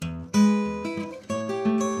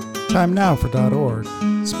Time now for .org,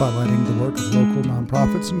 spotlighting the work of local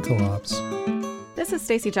nonprofits and co-ops. This is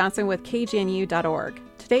Stacy Johnson with KGNU.org.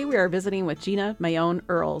 Today we are visiting with Gina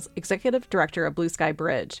Mayone-Earls, Executive Director of Blue Sky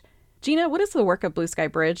Bridge. Gina, what is the work of Blue Sky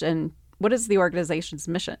Bridge and what is the organization's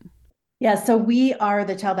mission? Yeah, so we are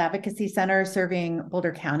the Child Advocacy Center serving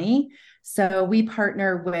Boulder County. So we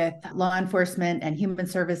partner with law enforcement and human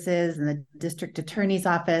services and the district attorney's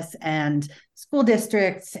office and school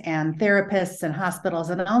districts and therapists and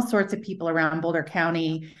hospitals and all sorts of people around Boulder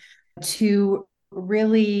County to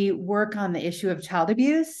really work on the issue of child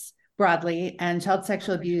abuse broadly and child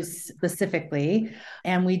sexual abuse specifically.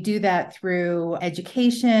 And we do that through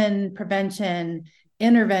education, prevention,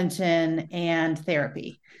 intervention, and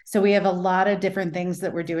therapy. So we have a lot of different things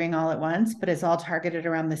that we're doing all at once, but it's all targeted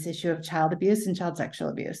around this issue of child abuse and child sexual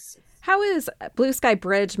abuse. How is Blue Sky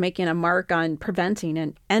Bridge making a mark on preventing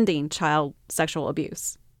and ending child sexual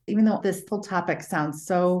abuse? Even though this whole topic sounds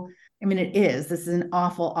so, it is. This is an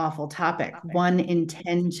awful, awful topic. 1 in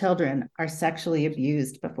 10 children are sexually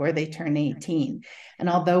abused before they turn 18. And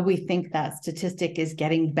although we think that statistic is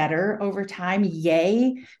getting better over time,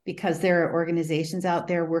 yay, because there are organizations out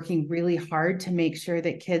there working really hard to make sure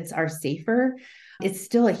that kids are safer, it's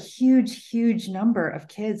still a huge, huge number of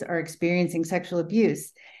kids are experiencing sexual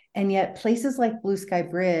abuse. And yet places like Blue Sky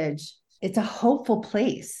Bridge, it's a hopeful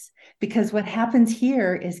place. Because what happens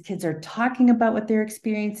here is kids are talking about what they're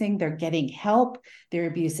experiencing, they're getting help, their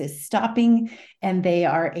abuse is stopping, and they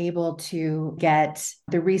are able to get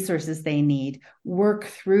the resources they need, work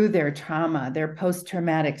through their trauma, their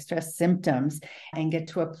post-traumatic stress symptoms, and get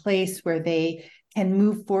to a place where they can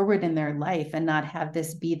move forward in their life and not have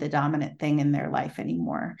this be the dominant thing in their life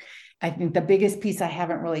anymore. I think the biggest piece I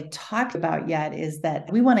haven't really talked about yet is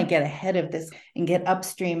that we want to get ahead of this and get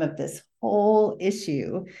upstream of this whole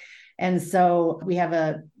issue. And so we have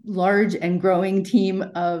a large and growing team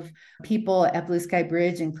of people at Blue Sky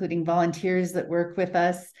Bridge, including volunteers that work with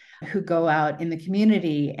us who go out in the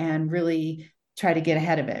community and really try to get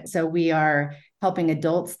ahead of it. So we are helping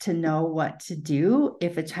adults to know what to do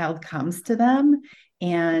if a child comes to them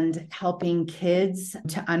and helping kids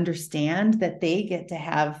to understand that they get to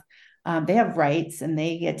have they have rights and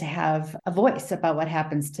they get to have a voice about what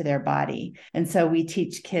happens to their body. And so we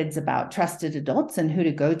teach kids about trusted adults and who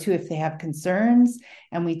to go to if they have concerns.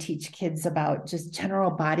 And we teach kids about just general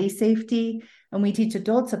body safety. And we teach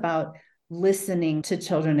adults about listening to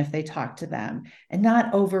children if they talk to them and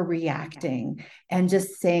not overreacting and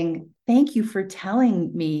just saying, thank you for telling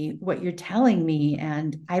me what you're telling me.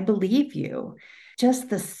 And I believe you. Just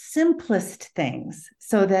the simplest things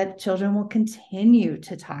so that children will continue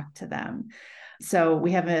to talk to them. So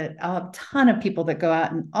we have a ton of people that go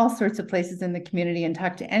out in all sorts of places in the community and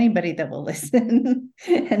talk to anybody that will listen.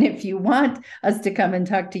 And if you want us to come and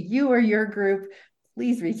talk to you or your group,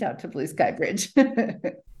 please reach out to Blue Sky Bridge.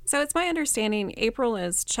 So it's my understanding April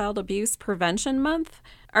is Child Abuse Prevention Month.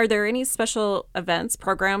 Are there any special events,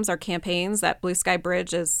 programs, or campaigns that Blue Sky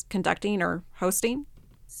Bridge is conducting or hosting?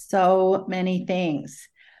 So many things.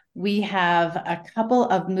 We have a couple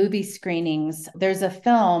of movie screenings. There's a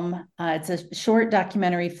film, it's a short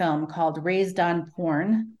documentary film called Raised on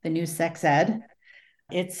Porn, the new sex ed.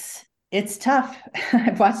 It's tough.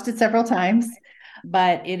 I've watched it several times,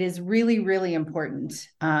 but it is really, really important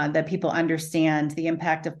that people understand the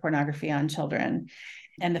impact of pornography on children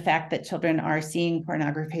and the fact that children are seeing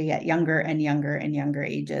pornography at younger and younger and younger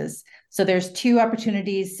ages. So there's 2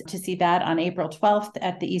 opportunities to see that on April 12th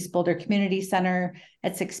at the East Boulder Community Center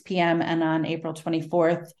at 6 p.m. and on April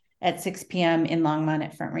 24th at 6 p.m. in Longmont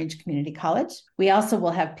at Front Range Community College. We also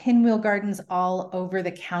will have pinwheel gardens all over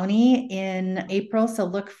the county in April. So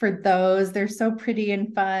look for those. They're so pretty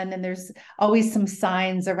and fun. And there's always some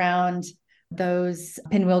signs around those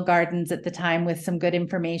pinwheel gardens at the time with some good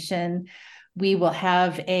information. We will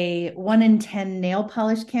have a 1 in 10 nail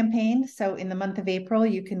polish campaign. So in the month of April,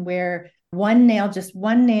 you can wear just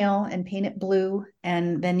one nail and paint it blue.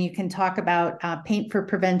 And then you can talk about paint for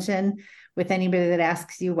prevention with anybody that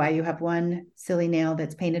asks you why you have one silly nail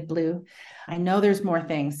that's painted blue. I know there's more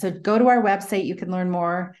things. So go to our website. You can learn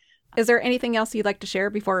more. Is there anything else you'd like to share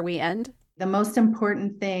before we end? The most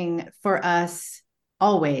important thing for us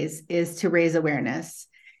always is to raise awareness.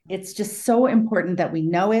 It's just so important that we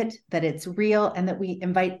know it, that it's real, and that we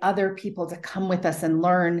invite other people to come with us and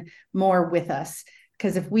learn more with us.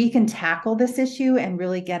 Because if we can tackle this issue and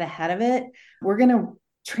really get ahead of it, we're going to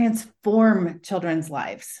transform children's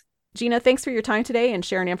lives. Gina, thanks for your time today and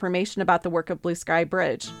sharing information about the work of Blue Sky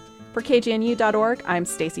Bridge. For KGNU.org, I'm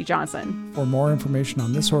Stacy Johnson. For more information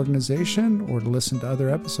on this organization or to listen to other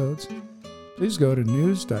episodes, please go to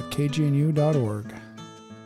news.kgnu.org.